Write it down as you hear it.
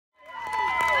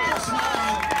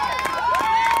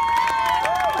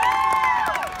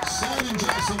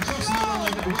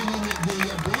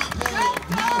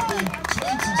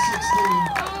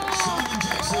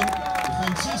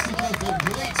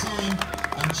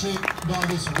to by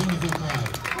this wonderful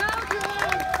crowd.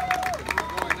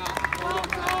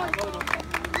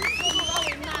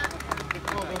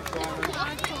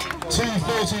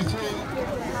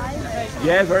 2:43.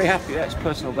 Yeah, very happy. That's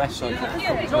personal best so far.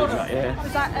 Yeah.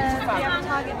 Was that the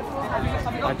target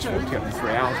beforehand? I just walked up in 3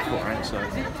 hours beforehand, so.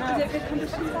 Was it a good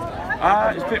condition?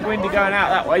 It's a bit windy going out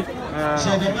that way. About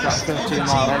 13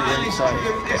 mile anyway, so it's a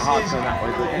bit hard going that way,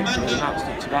 but yeah, that's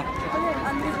not too bad.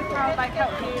 And did the crowd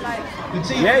help you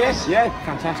Yeah,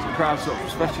 fantastic crowd, sort of,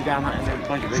 especially down that end of the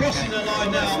pleasure beach. Crossing the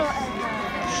line now.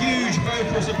 Huge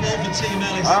vocal support for Team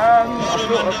Alice. I've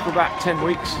got up for about 10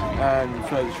 weeks,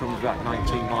 furthest from about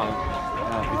 19 mile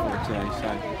before today, so.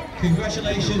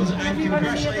 Congratulations and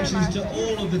congratulations to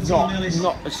all of the Team Alice.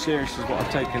 Not as serious as what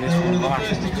I've taken this one. The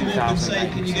first to come up and say,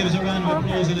 can you give us a round of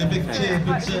applause and a big cheer?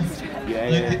 But I don't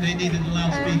think they needed a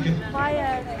loudspeaker. Why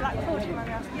Blackpool, do you mind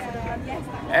me asking?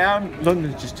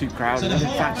 London's just too crowded. So I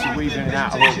didn't fancy weaving in and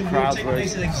out of all the crowds,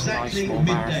 whereas it's a nice small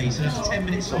midday, so marathon. that's 10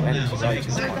 minutes from now. So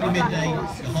exactly midday, the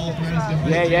half marathon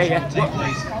Yeah. take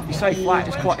place. You say flat,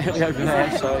 it's quite hilly over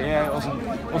there, so yeah, it wasn't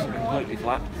completely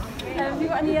flat. Have you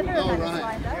got any other events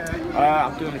lined up?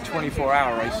 I'm doing a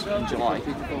 24-hour race in July.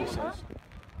 Also.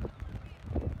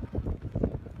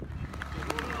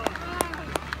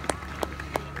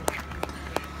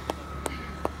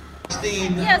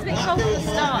 Yeah, it's a bit cold at the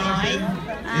start line,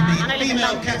 and I live in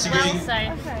London as well, so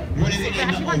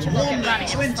actually once you're running,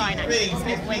 it's fine actually, it's a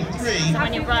bit windy, so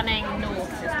when you're running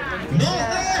north, it's a bit windy. Not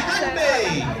there,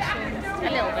 Hanby! A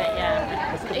little bit,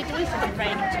 yeah. It also been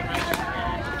raining too much.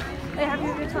 They have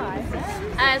you retired?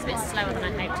 It's a bit slower than I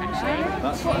hoped actually.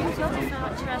 2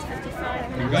 hours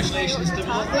 55. Congratulations to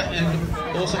Martha,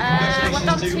 and also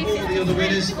congratulations to all the other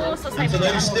winners. And for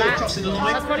those still crossing the line, I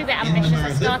was probably a bit ambitious.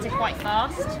 I started quite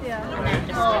fast, and then just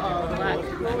did all the work.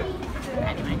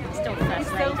 Anyway, still the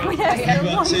first lady.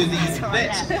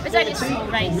 It's only a small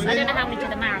race. I don't know how many do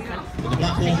the marathon. I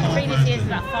think the previous years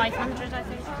about 500, I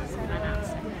think. Something like that.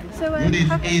 So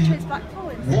how can you choose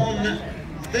Blackpool?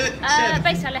 Basically, I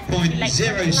left it too late to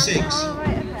London, so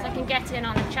I can get in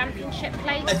on a championship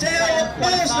place. So I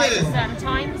qualified at certain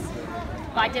times,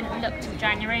 but I didn't look till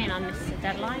January and I missed the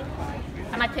deadline.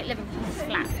 And I picked Liverpool as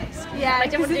flat. Yeah, I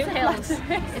didn't want to do hills.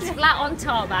 It's flat on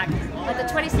tarmac, but the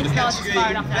 26 miles is far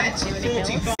enough out to do any hills.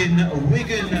 In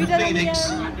Wigan and Phoenix,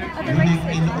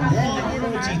 running in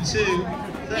 1:42.39.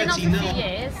 Been on for a few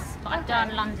years, but I've done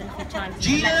London a few times.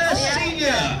 Gina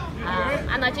Senior!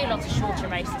 And I do lots of shorter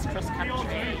races cross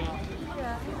country.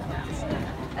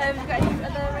 Have you got any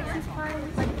other races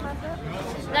planned?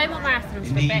 No more marathons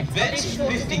for a bit. I'll do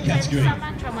short 50 things category. in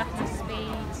summer, try and work my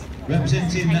speed.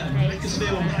 Representing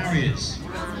Macclesfield Harriers.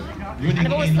 And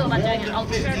I've always thought about doing an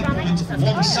ultra running, so it's longer than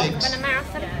a 50.16.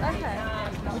 marathon,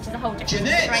 which is a whole different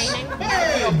Jeanette! training.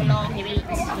 You walk along, you eat,